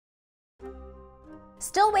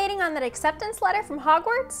Still waiting on that acceptance letter from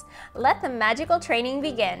Hogwarts? Let the magical training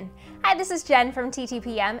begin. Hi, this is Jen from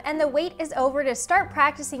TTPM, and the wait is over to start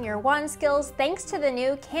practicing your wand skills thanks to the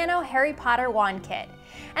new Kano Harry Potter wand kit.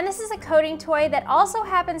 And this is a coding toy that also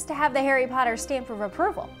happens to have the Harry Potter stamp of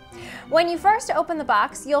approval. When you first open the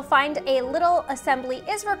box, you'll find a little assembly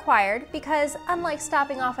is required because, unlike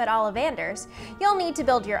stopping off at Ollivanders, you'll need to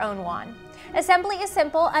build your own wand. Assembly is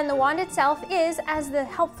simple, and the wand itself is, as the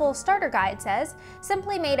helpful starter guide says,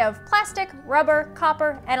 simply made of plastic, rubber,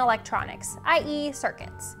 copper, and electronics, i.e.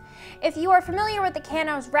 circuits. If you are familiar with the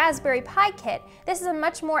Kano's Raspberry Pi kit, this is a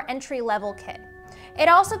much more entry-level kit. It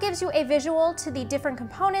also gives you a visual to the different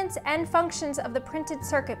components and functions of the printed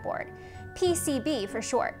circuit board, PCB for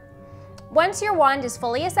short. Once your wand is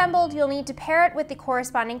fully assembled, you'll need to pair it with the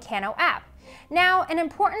corresponding Kano app. Now, an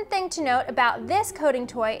important thing to note about this coding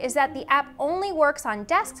toy is that the app only works on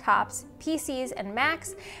desktops, PCs and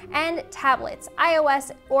Macs, and tablets,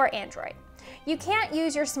 iOS or Android. You can't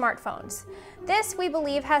use your smartphones. This, we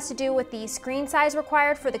believe, has to do with the screen size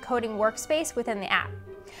required for the coding workspace within the app.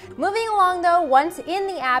 Moving along though, once in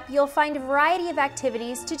the app, you'll find a variety of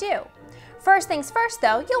activities to do. First things first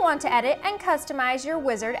though, you'll want to edit and customize your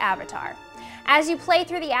wizard avatar. As you play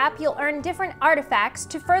through the app, you'll earn different artifacts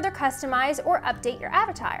to further customize or update your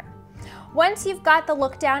avatar. Once you've got the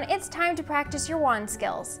look down, it's time to practice your wand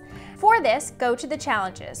skills. For this, go to the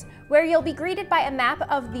challenges, where you'll be greeted by a map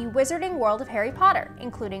of the wizarding world of Harry Potter,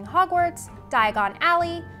 including Hogwarts, Diagon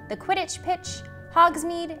Alley, the Quidditch pitch,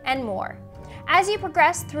 Hogsmeade, and more. As you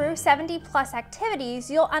progress through 70+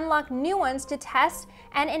 activities, you'll unlock new ones to test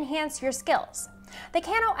and enhance your skills. The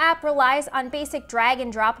Kano app relies on basic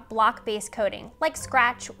drag-and-drop block-based coding, like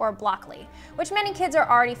Scratch or Blockly, which many kids are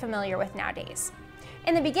already familiar with nowadays.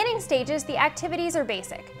 In the beginning stages, the activities are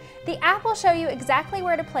basic. The app will show you exactly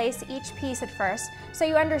where to place each piece at first, so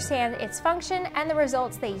you understand its function and the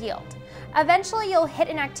results they yield. Eventually, you'll hit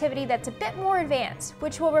an activity that's a bit more advanced,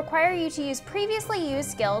 which will require you to use previously used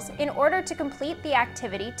skills in order to complete the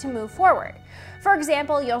activity to move forward. For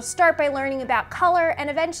example, you'll start by learning about color and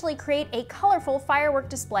eventually create a colorful firework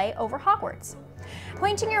display over Hogwarts.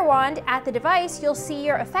 Pointing your wand at the device, you'll see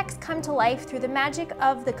your effects come to life through the magic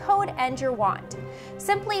of the code and your wand.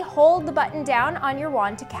 Simply hold the button down on your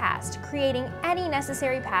wand to cast, creating any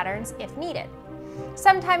necessary patterns if needed.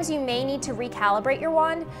 Sometimes you may need to recalibrate your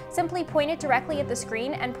wand. Simply point it directly at the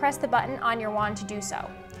screen and press the button on your wand to do so.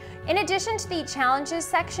 In addition to the challenges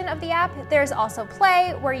section of the app, there's also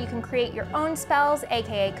play, where you can create your own spells,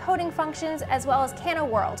 aka coding functions, as well as Kano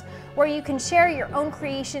World, where you can share your own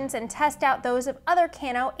creations and test out those of other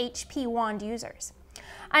Kano HP wand users.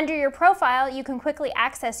 Under your profile, you can quickly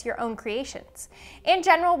access your own creations. In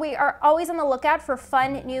general, we are always on the lookout for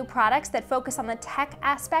fun new products that focus on the tech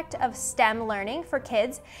aspect of STEM learning for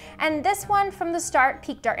kids, and this one from the start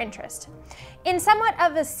piqued our interest. In somewhat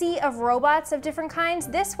of a sea of robots of different kinds,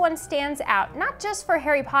 this one stands out, not just for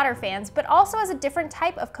Harry Potter fans, but also as a different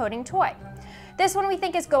type of coding toy. This one we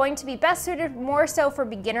think is going to be best suited more so for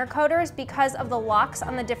beginner coders because of the locks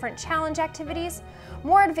on the different challenge activities.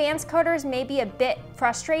 More advanced coders may be a bit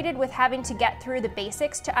frustrated with having to get through the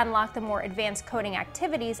basics to unlock the more advanced coding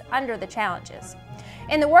activities under the challenges.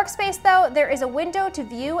 In the workspace though, there is a window to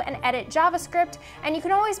view and edit JavaScript, and you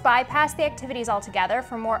can always bypass the activities altogether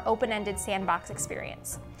for more open-ended sandbox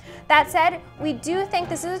experience. That said, we do think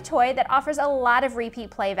this is a toy that offers a lot of repeat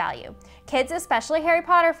play value. Kids, especially Harry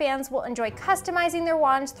Potter fans, will enjoy customizing their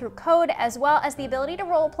wands through code, as well as the ability to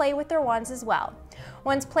role play with their wands as well.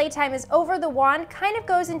 Once playtime is over, the wand kind of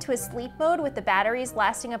goes into a sleep mode with the batteries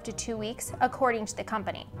lasting up to 2 weeks, according to the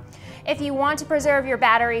company. If you want to preserve your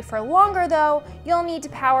battery for longer though, you'll need to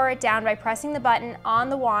power it down by pressing the button on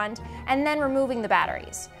the wand and then removing the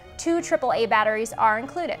batteries. 2 AAA batteries are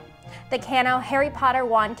included. The Kano Harry Potter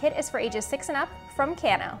wand kit is for ages 6 and up from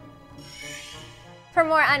Kano. For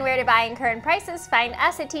more on where to buy and current prices, find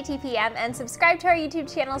us at TTPM and subscribe to our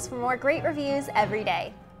YouTube channels for more great reviews every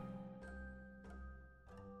day.